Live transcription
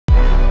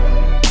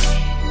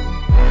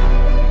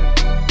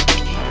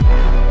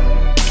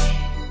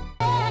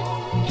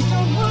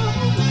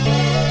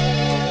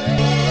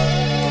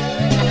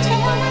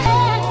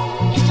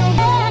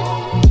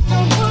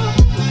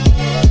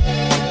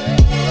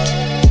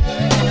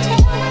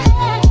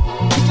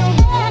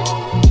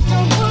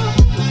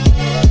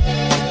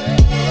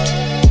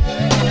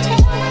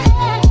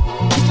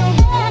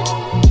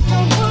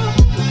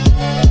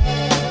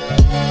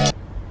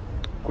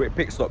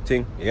next stop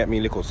thing, you get me,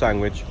 little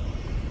sandwich,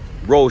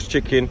 roast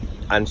chicken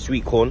and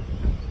sweet corn,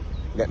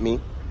 you get me.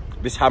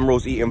 This ham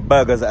roast eating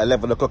burgers at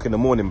 11 o'clock in the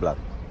morning, blood.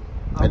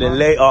 And then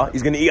later,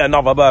 he's gonna eat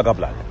another burger,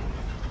 blood.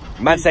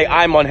 Man say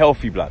I'm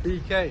unhealthy, blood.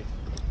 BK.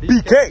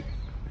 BK.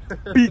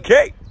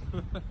 BK.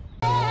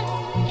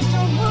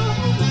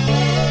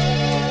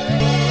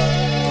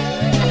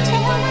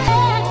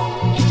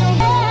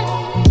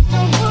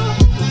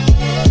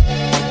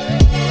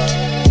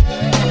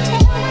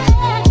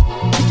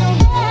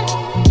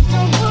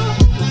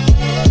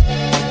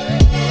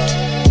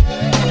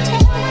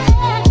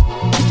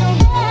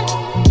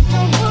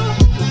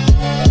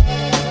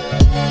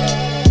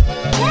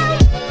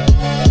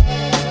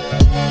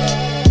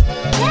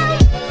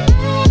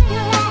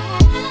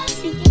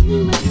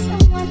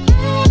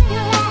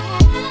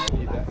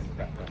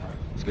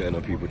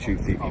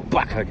 TroopzTV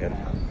back again.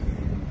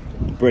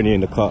 Burnley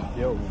in the car.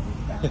 Yo.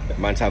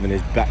 Man's having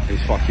his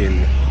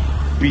fucking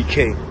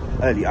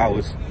BK early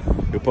hours.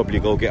 He'll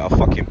probably go get a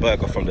fucking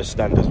burger from the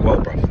stand as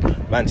well,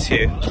 bruv. Man's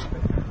here.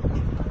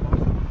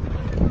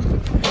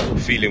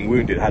 Feeling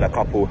wounded, had a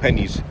couple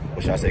hennies,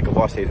 or should I say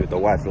Gavastes with the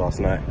wife last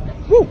night.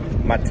 Woo!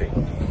 Mad thing.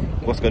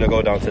 What's gonna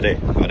go down today?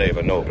 I don't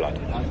even know, blood.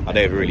 I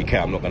don't even really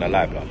care, I'm not gonna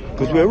lie, blood.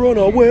 Because we're on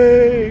our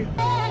way.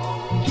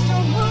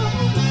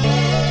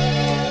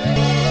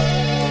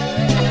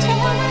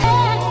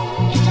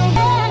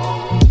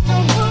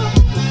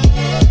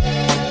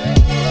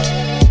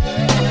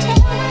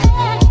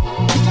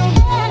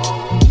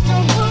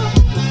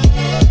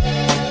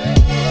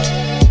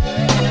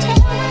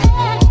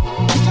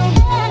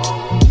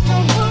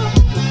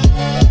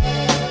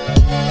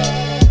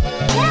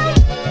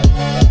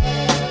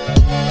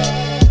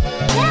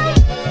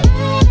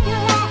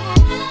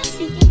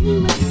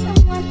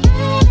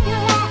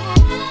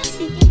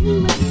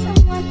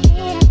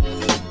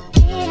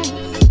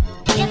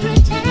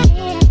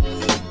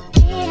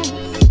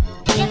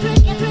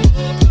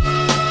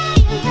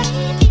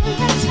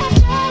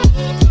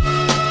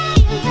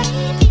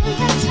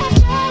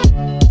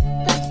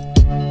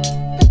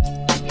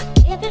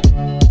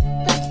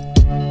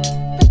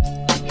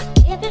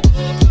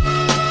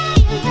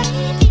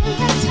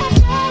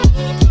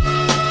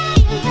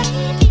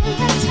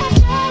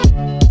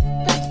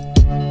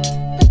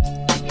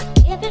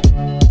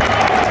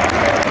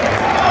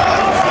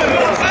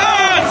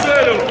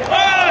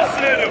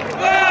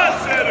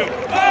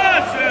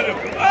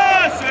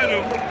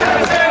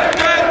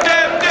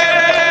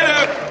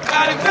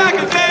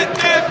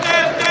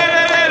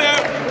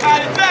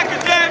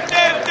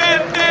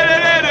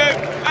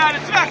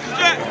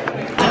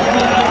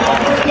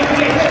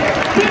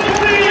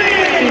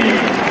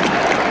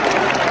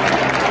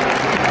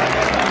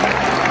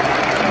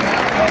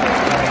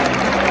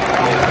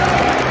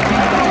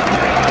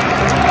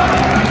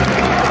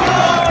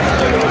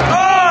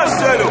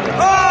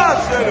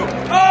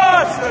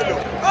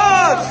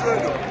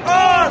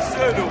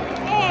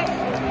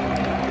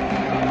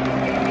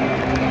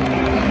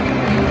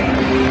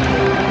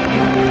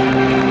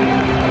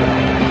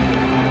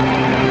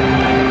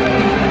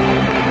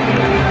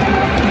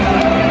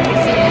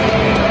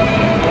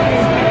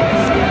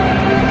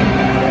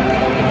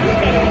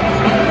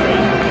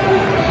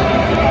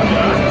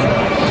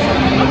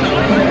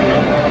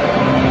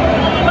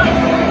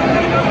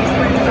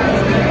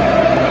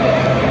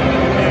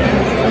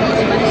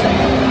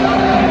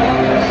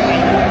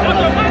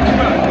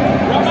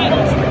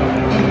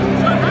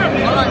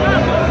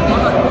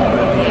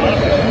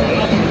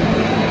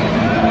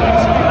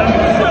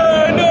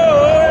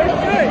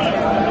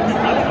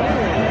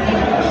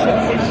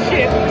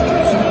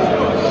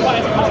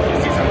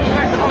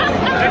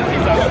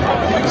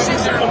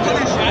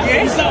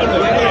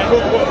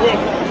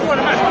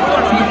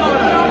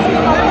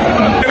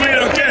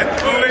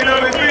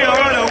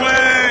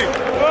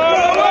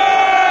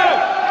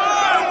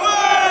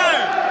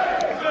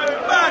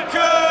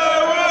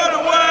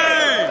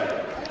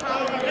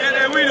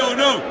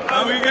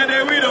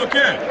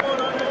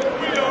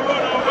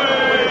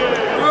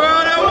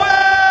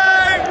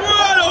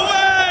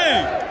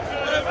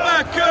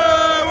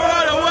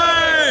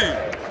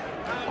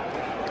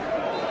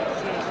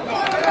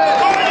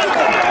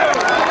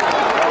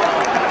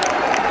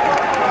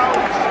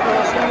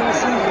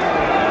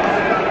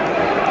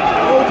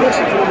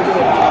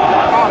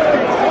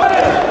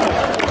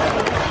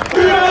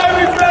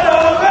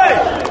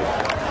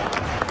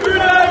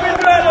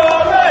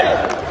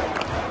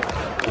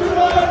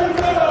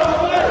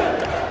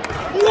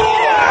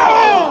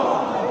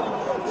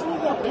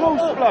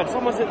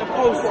 Someone's at the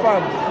post,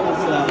 fam.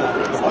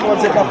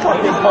 Someone's at the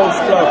fucking post,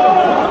 bro.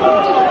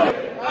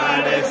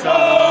 And it's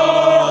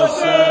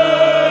Arsenal.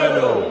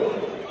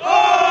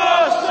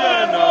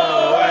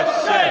 Arsenal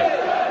FC.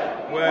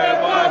 We're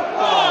by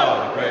far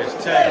the greatest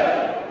team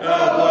the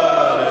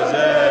world has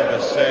ever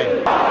seen.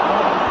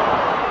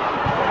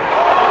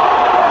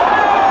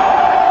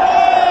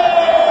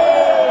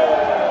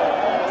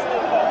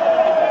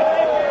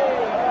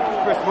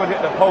 Would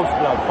hit the post,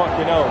 blood.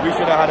 Fucking hell. We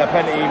should have had a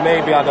penalty,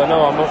 maybe, I don't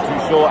know, I'm not too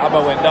sure.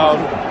 Abba went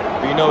down.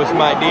 But you know it's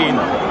Mike Dean.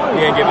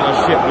 He ain't giving a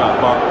shit, blood.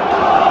 But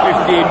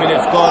 15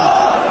 minutes gone.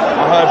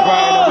 I heard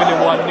Brighton are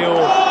winning 1-0,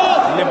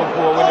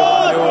 Liverpool are winning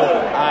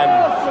 1-0, and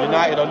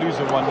United are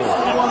losing 1-0.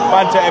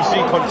 Banter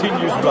FC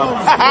continues, blood.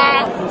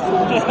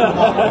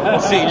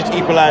 City just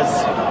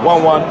equalised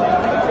 1-1.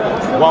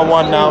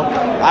 1-1 now.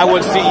 I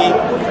want City.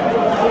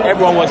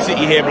 Everyone wants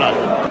City here,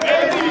 blood.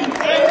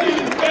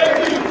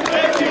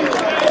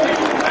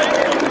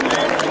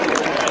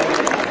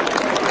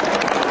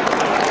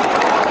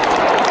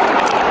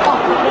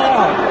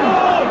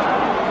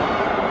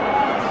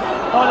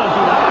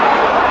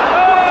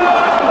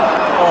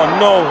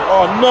 No,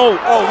 oh no,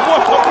 oh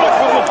what a block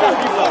from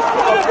Mustafi, blood.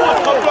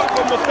 What a block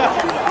from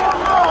Mustafi, blood.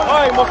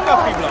 Hey,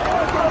 Mustafi, blood.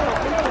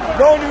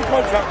 No new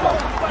contract, blood.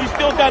 He's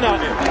still done out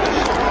there.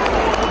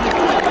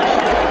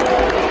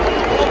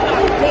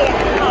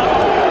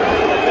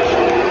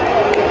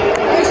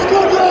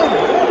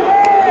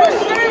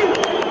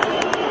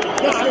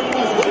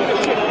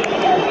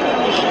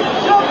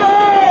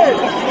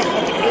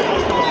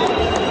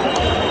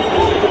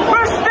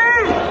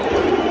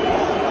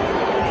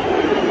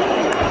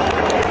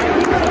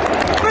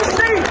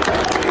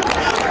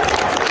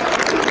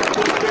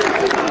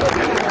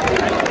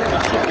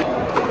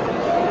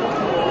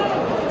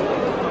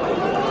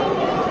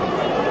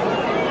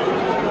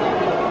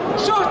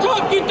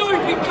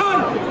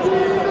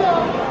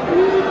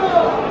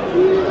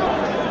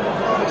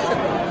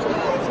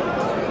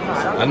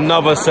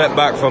 Another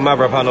setback for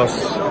Mavropanos.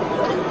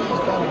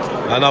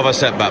 Another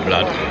setback,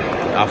 blood.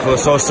 I feel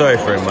so sorry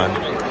for him, man.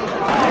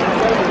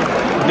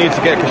 Need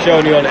to get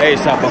Kashoni on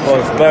ASAP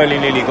because Burnley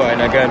nearly got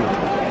in again.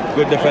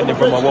 Good defending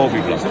from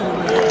Iwobi, blood.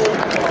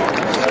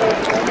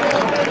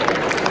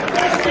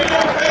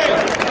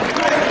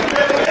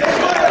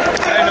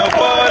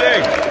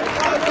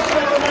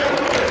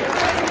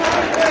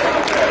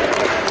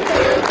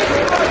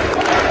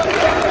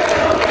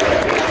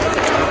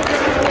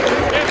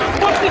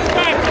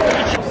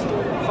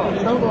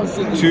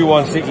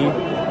 2-1 City.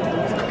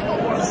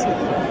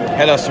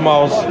 Hella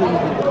smiles.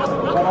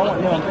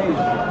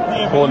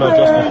 Corner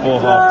just before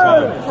half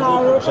time.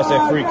 Should I say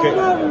free kick?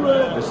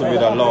 This will be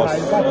the last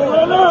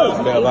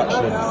bit of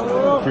action.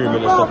 3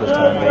 minutes stoppage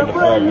time. We're in the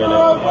 3rd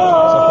minute.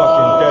 It's a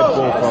fucking dead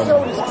ball from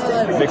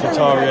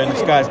Mkhitaryan.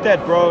 This guy's dead,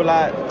 bro.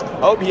 Like, I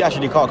hope he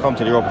actually can't come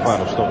to the Europa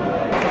final still.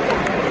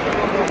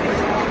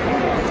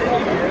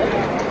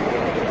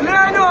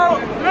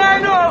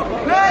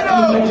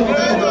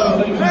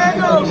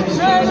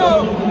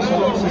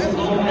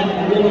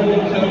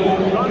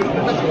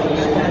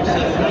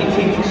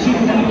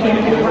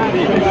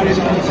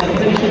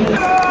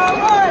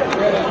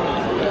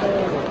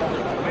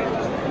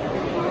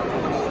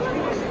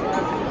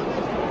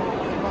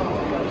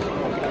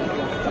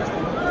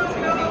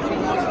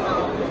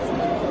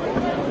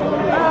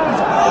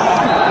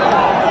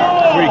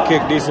 Free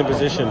kick, decent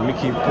position.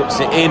 Mickey puts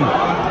it in.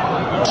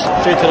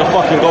 Straight to the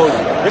fucking goal.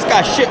 This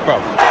guy's shit, bro.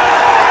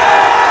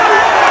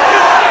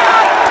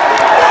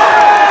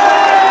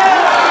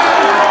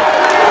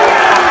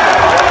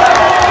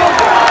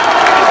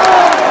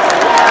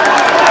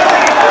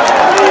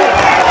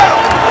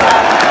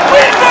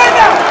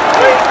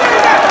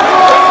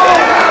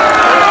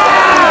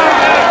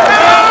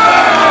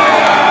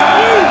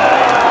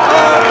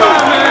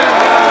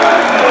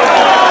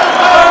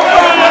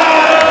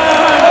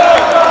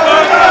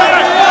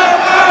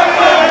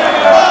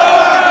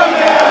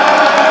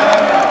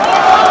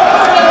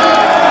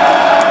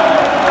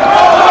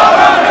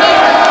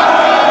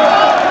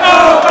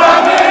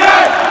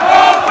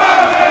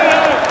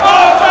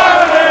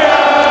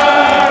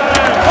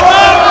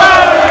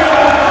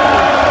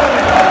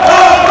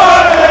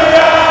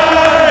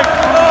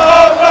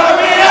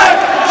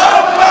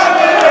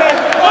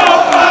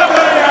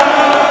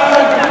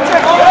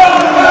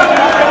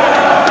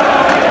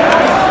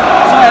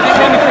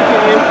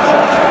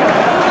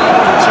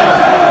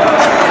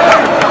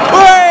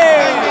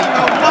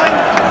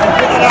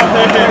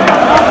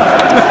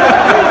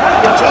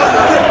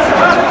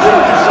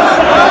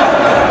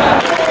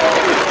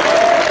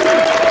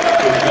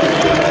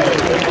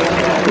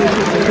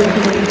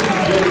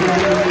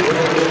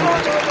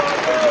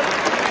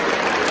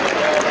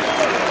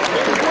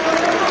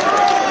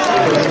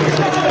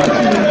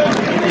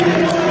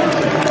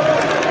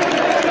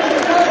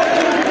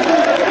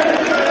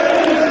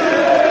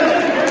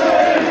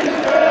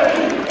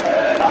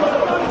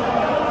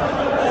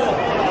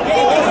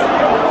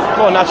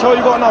 Go on, Nacho,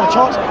 you got another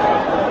chance.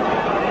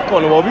 Go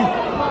on, Iwobi.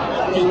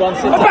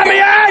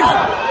 Aubameyang!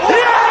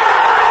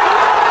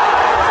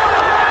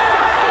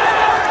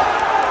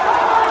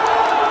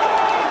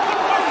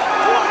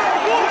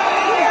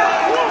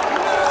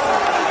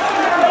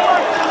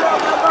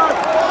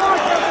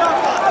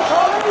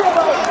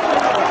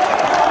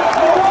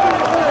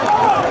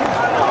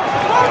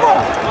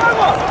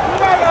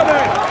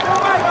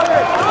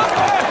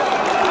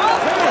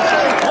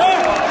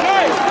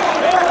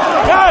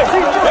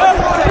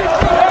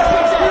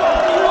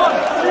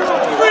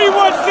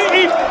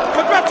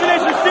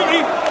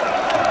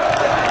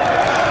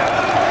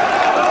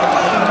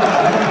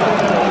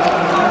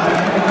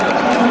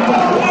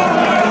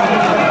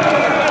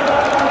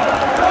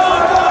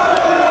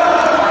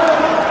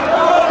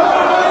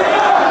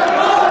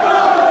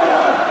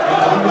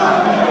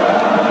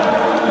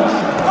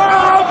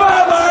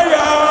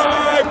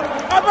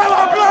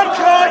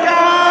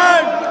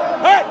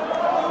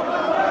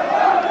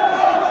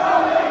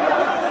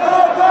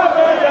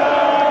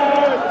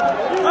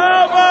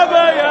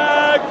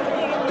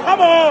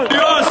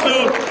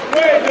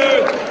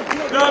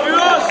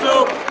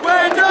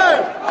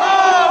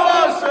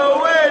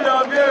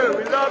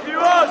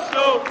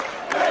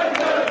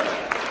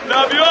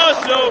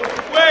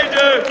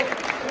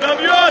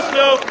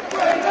 Arsenal.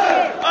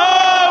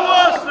 Oh,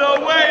 what's the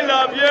way,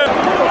 love you?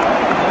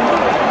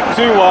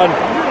 2-1.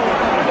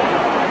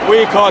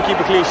 We can't keep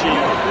a clean sheet.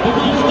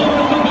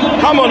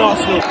 Come on,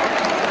 Arsenal.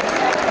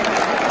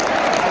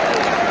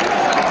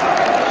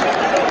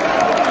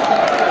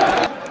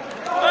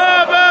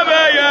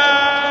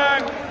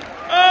 Aubameyang!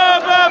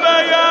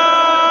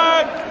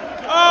 Aubameyang!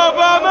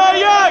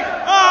 Aubameyang!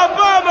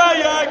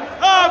 Aubameyang!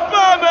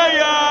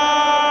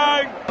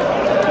 Aubameyang!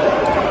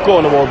 Go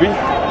on, Awobi.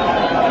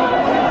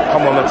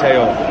 Come on,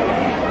 Mateo.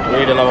 We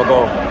need another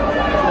goal.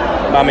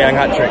 Aubameyang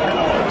hat-trick.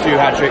 2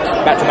 hat-tricks.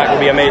 Back-to-back will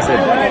be amazing.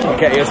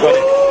 Okay, he's got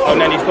it. Oh,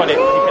 Nanny's got it.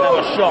 He can have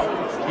a shot.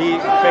 He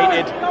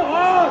fainted.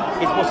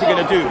 What's he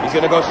going to do? He's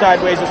going to go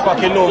sideways as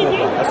fucking normal,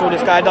 bro. That's all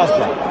this guy does,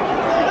 bro.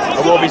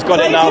 Awobi's got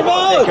it now.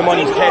 Take him on.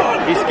 He's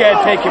scared.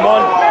 Take him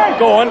on.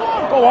 Go on.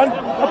 Go on.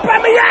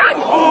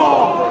 Aubameyang!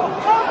 Oh!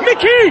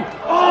 Mickey!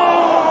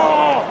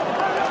 Oh!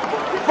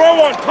 Throw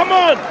one. Come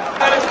on.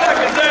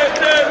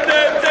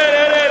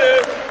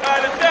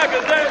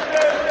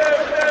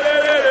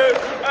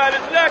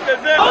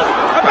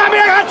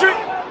 Aubameyang hat-trick!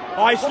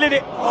 Oh, he slid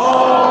it.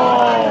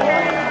 Oh!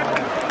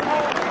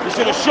 You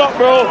should have shot,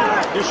 bro.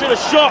 You should have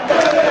shot.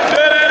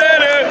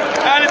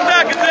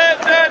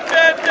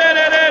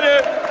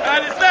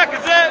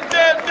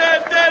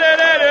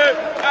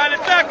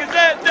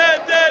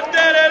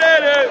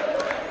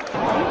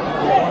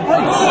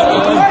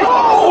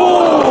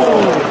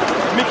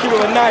 Mickey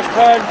with a nice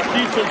turn,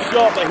 decent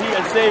shot, but he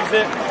saves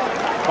it.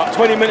 About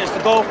 20 minutes to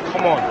go.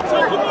 Come on.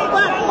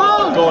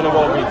 Go on the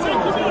wall, beat.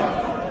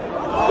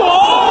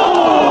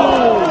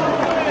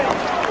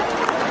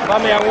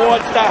 Aubameyang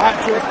wants that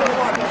hat-trick.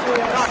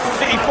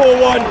 City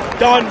 4-1,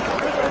 done.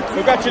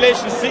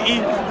 Congratulations, City.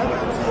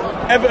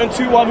 Everton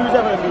 2-1. Who's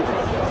Everton beat?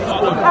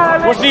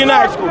 What's the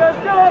United score?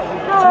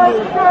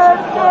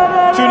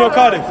 2-0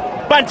 Cardiff.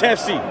 Banta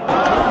A.F.C.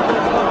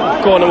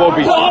 Go on,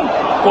 Awobi.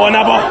 Go on,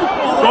 Abba.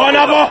 Go on,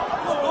 Abba.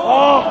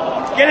 Oh,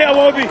 get it,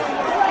 Awobi.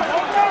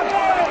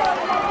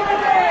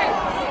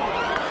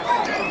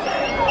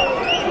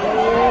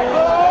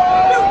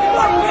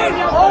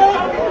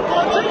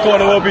 Go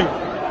on, Awobi.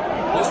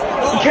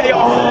 Get it.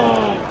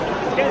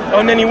 Oh,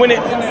 and then he win it.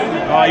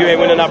 Oh, you ain't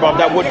winning that, bruv.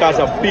 That Wood guy's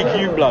a big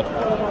U blood.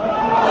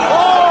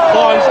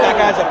 Barnes, that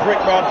guy's a prick,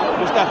 bruv.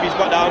 Mustafi's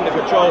got that under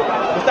control.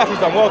 Mustafi's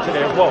done well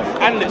today as well.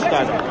 And this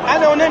time.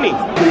 And on any.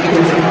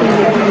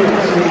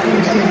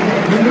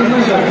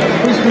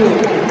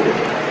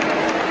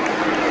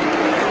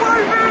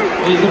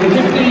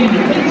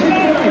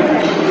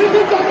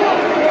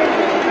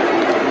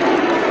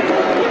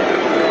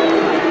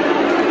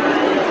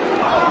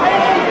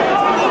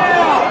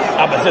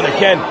 Abbasin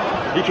again.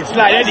 He can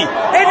slide Eddie.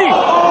 Eddie!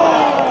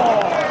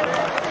 Oh!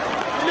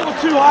 A little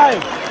too high.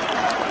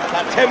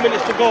 Like 10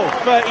 minutes to go.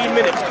 13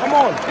 minutes. Come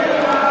on.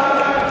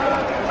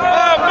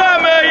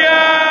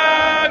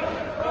 Aubameyang!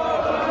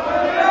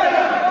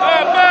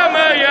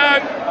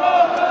 Aubameyang!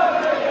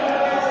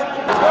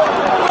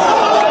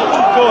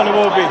 Go on,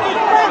 Awobi.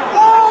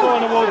 Go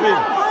on, Awobi.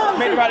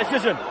 Make the right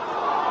decision.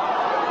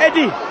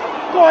 Eddie!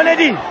 Go on,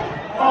 Eddie!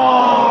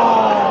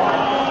 Oh!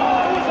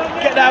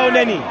 Get that on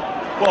Eddie.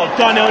 Well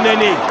done, El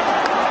Neni.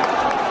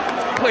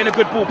 Put in a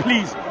good ball,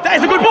 please. That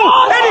is a good ball.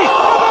 Eddie!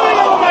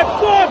 Oh my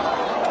God!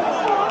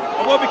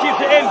 Awobi keeps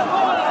it in.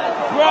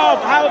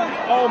 Bro, how?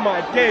 Oh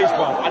my days,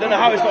 bro. I don't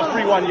know how it's not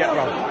 3-1 yet,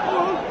 bro.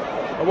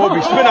 Awobi,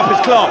 spin up his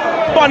claw.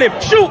 Bun him.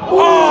 Shoot!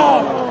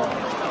 Oh!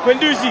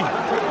 Guendouzi.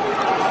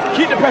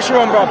 Keep the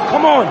pressure on, bro.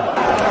 Come on.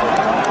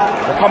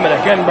 We're coming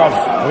again, bro.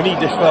 We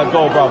need this third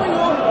goal, bro.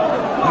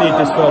 We need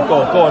this third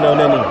goal. Go on, El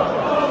Neni.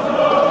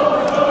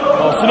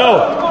 Oh, Sano.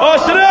 Oh,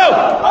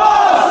 Sano!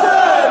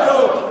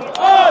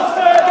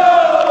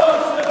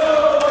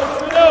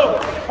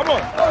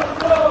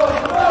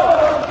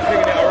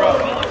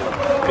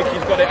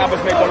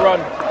 Abba's made the run.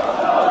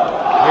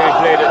 He ain't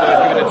played it though,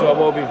 he's giving it to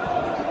Awobi.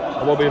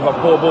 Awobi with a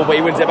poor ball, but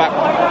he wins it back.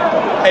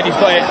 Eddie's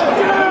got it.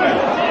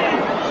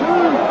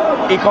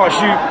 He can't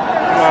shoot.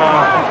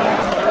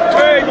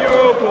 Bring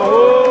Europa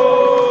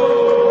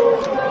home.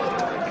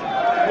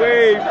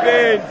 We've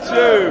been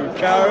to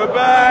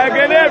Carabag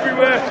and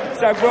everywhere.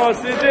 San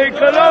Francisco in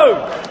Cologne.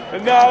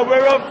 And now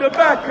we're off to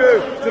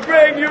Baku to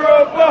bring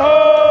Europa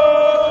home.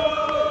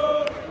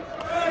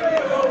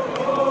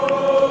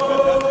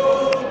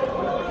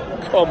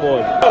 Come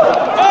on.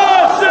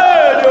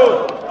 Arsenal!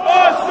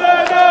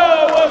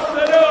 Arsenal!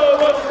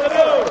 Arsenal!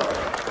 Arsenal!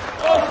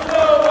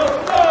 Arsenal!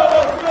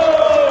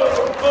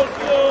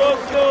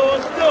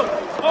 Arsenal!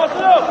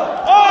 Arsenal!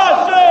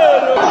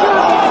 Arsenal!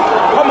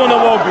 Come on,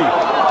 Awobi.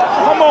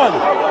 Come on.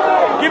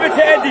 Give it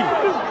to Eddie.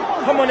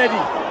 Come on,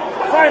 Eddie.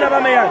 Find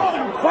Aubameyang.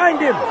 Find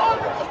him.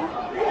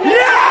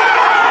 Yeah!